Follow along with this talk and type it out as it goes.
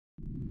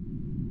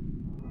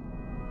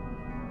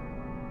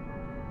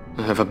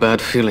I have a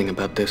bad feeling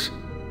about this.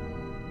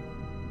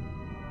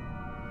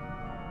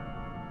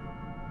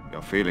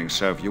 Your feelings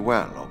serve you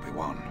well,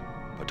 Obi-Wan.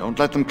 But don't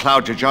let them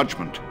cloud your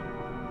judgment.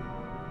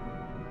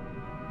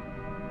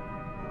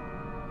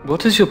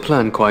 What is your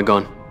plan,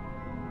 Qui-Gon?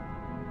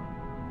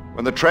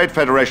 When the Trade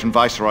Federation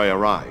Viceroy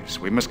arrives,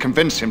 we must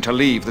convince him to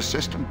leave the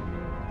system.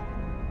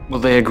 Will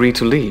they agree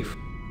to leave?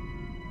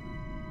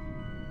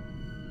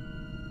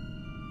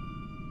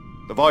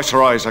 The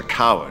Viceroys are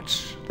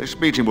cowards. This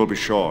meeting will be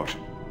short.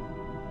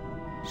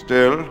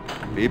 Still,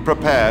 be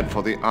prepared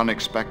for the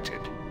unexpected.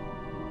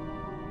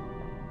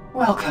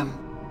 Welcome.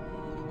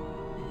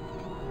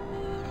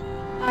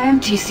 I am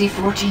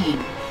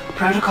TC-14,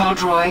 protocol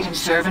droid and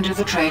servant of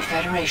the Trade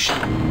Federation.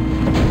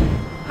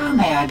 How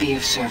may I be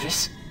of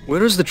service?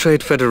 Where is the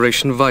Trade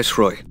Federation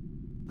Viceroy?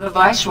 The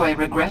Viceroy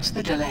regrets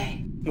the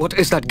delay. What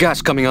is that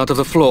gas coming out of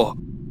the floor?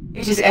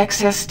 It is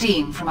excess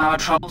steam from our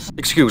troubles.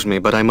 Excuse me,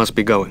 but I must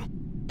be going.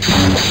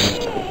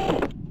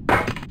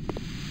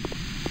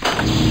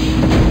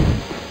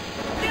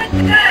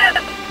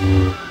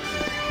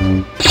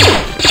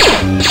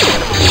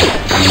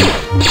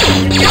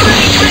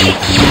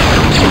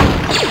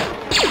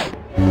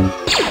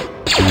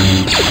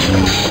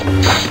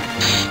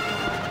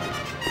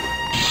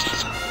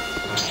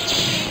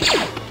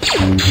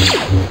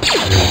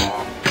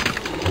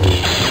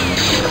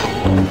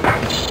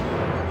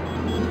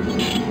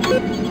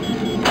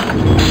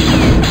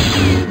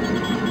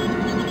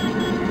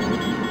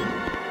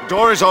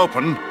 Door is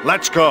open.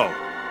 Let's go.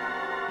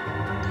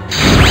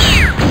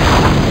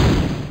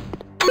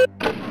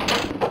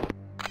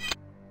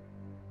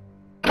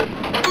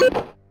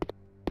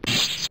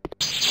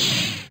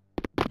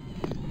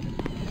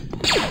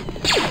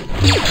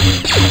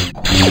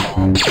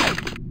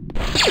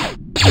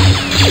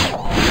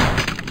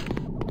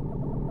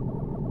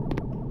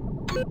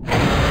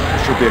 There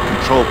should be a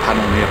control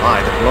panel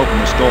nearby that will open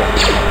this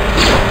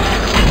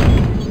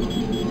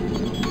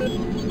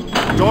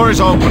door. Door is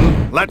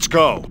open. Let's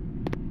go.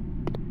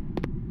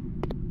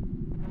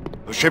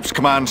 The ship's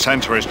command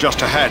center is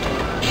just ahead.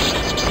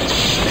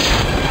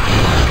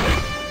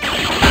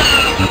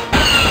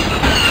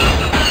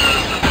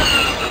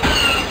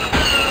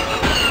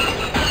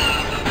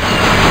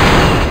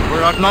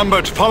 We're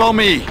outnumbered. Follow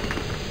me.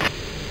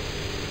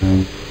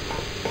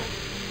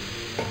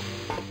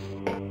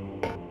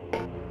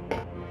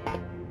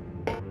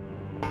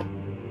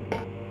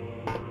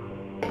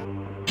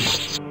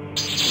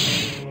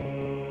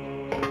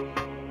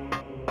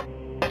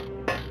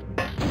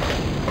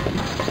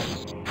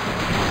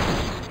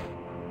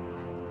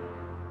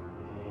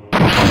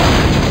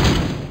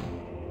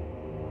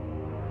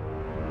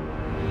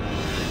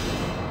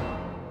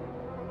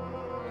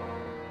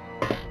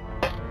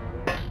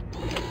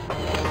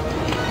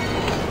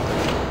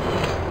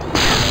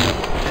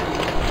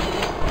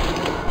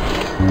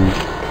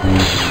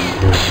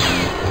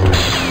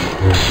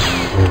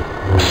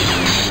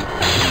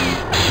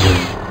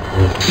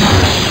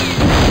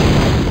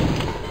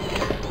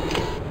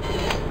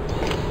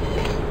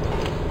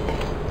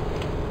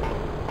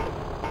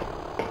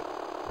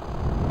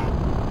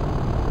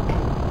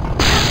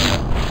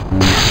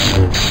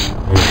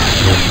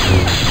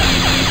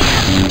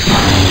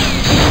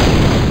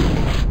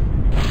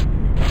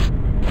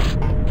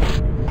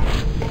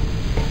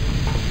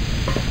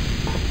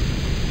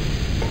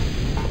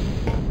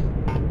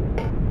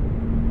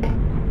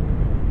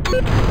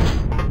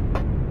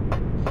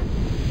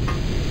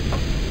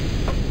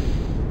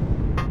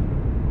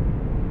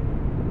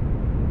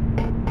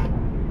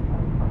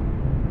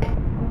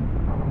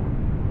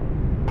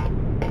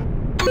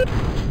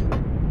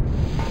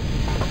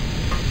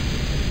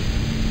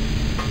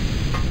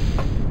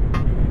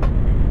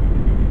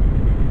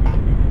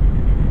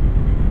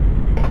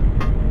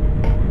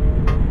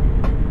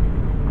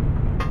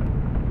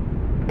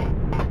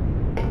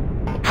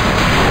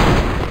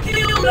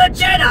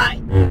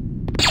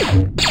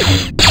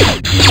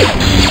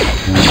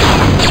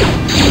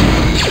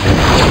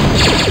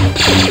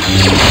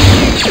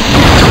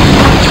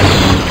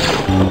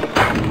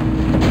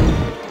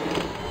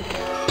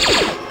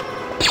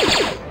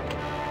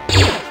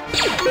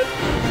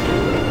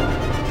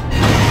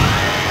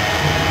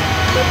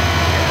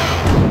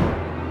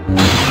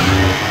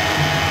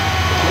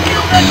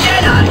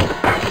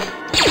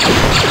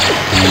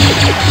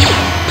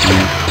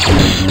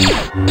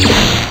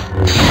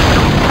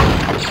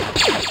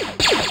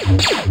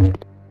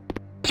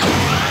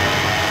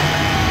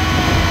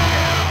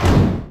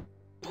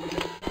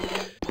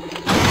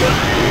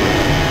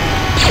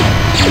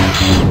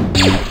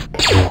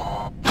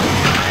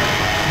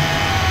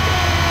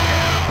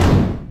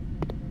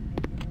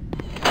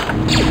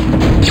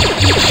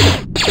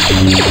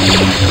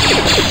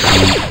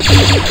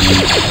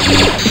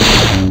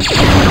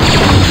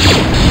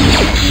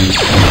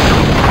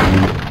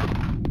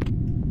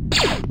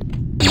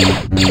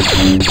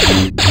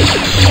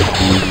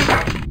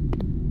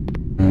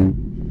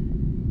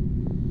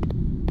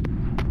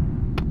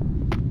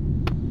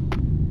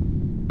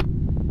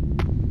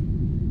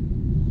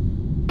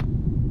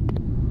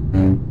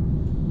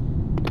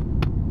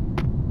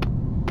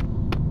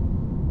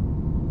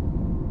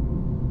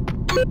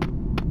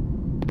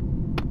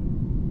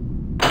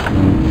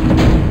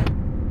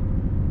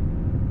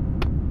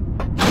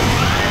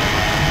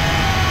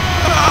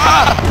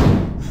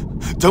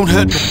 Don't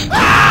hurt me.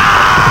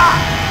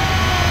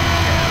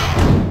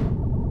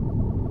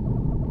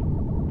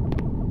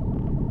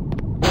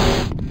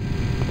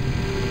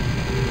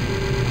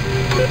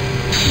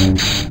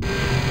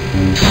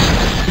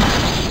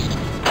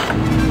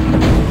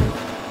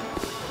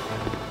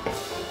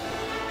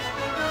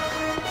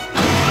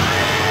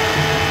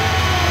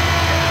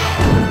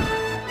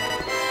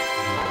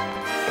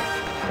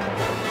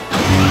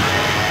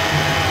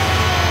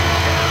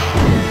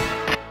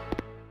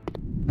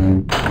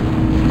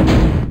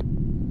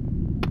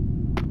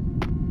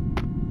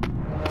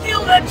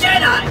 Kill the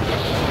Jedi!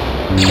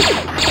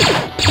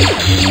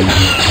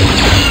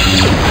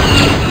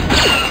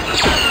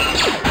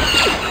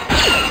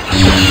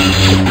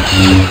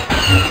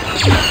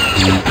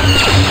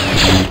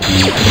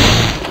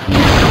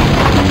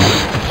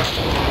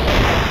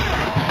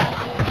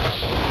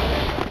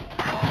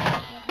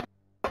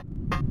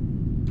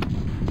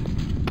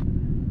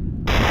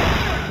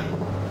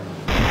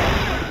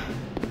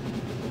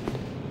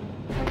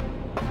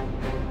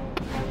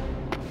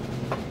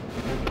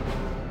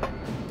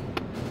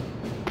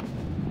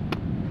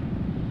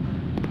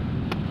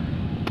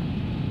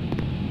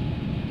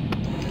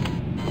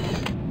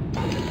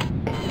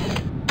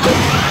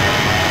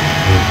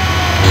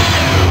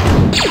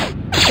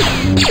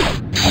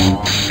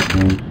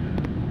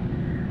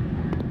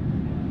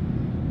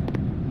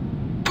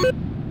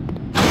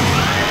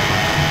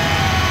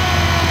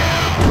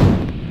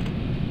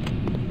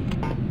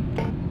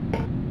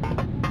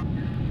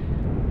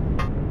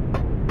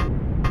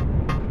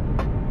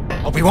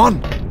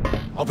 Obi-Wan!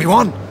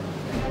 Obi-Wan!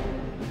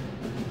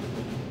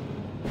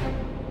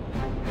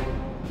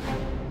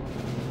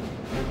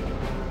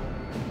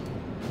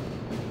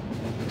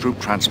 Troop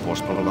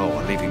transports below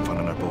are leaving for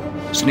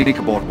Naboo. Sneak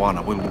aboard one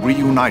and we'll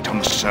reunite on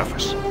the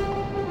surface.